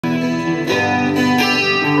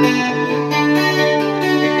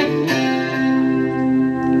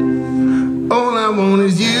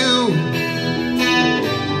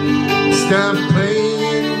Stop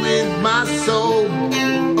playing with my soul.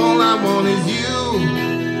 All I want is you.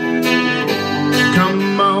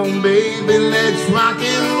 Come on, baby, let's rock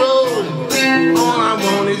and roll. All I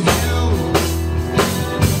want is you.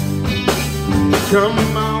 Come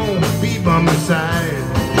on, be by my side.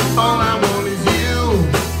 All I want is you.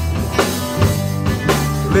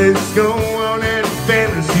 Let's go on that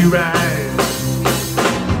fantasy ride.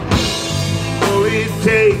 All it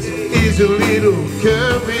takes is a little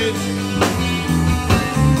courage.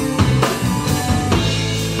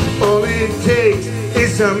 All it takes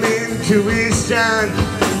is some intuition.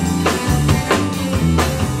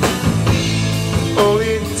 All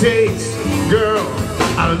it takes, girl,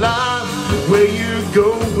 I love where you're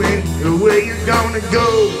going, where you're gonna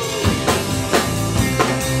go.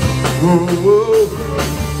 Whoa, whoa.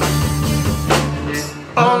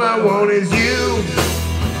 All I want is you.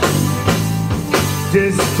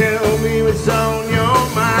 Just tell me what's on your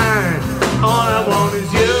mind. All I want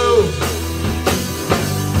is you.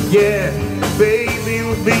 Yeah, baby,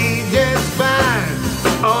 we'll be just fine.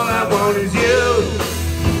 All I want is you.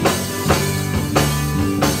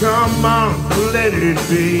 Come on, let it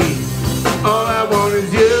be. All I want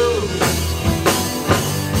is you.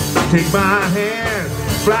 Take my hand,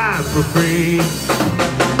 fly for free.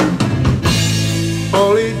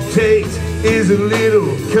 All it takes is a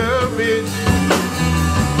little courage.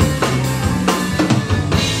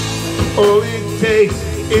 All it takes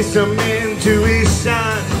is some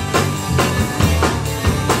intuition.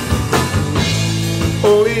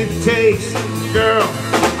 All it takes, girl,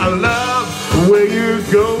 I love where you're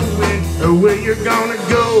going, where you're gonna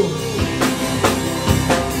go.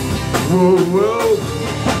 Whoa, whoa.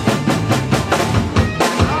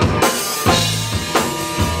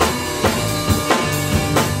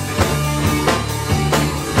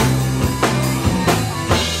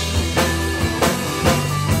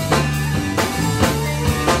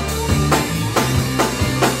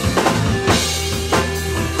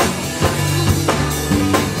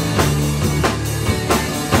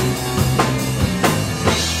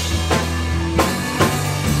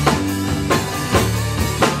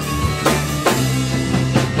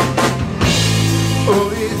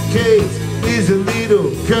 All it takes is a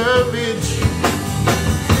little courage.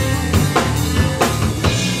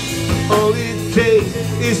 All it takes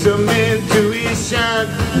is some intuition.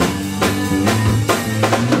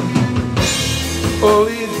 All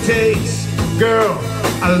it takes, girl,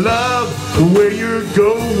 I love where you're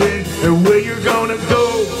going and where you're gonna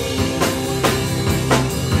go.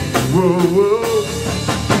 Whoa, whoa.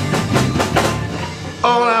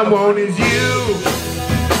 All I want is you.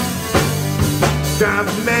 Stop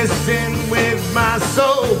messing with my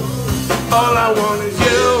soul. All I want is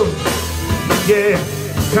you. Yeah,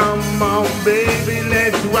 come on, baby,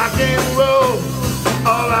 let's rock and roll.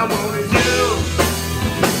 All I want is you.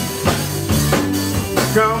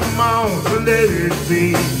 Come on, let it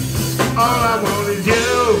be. All I want is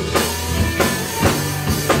you.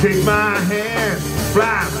 Take my hand,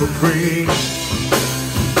 fly for free.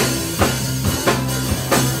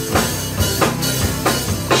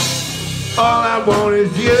 All I want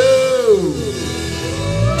is you.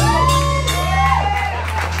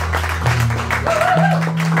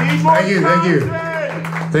 Thank you, thank you.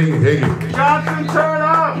 Thank you, thank you. Johnson, turn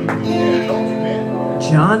up!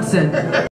 Johnson.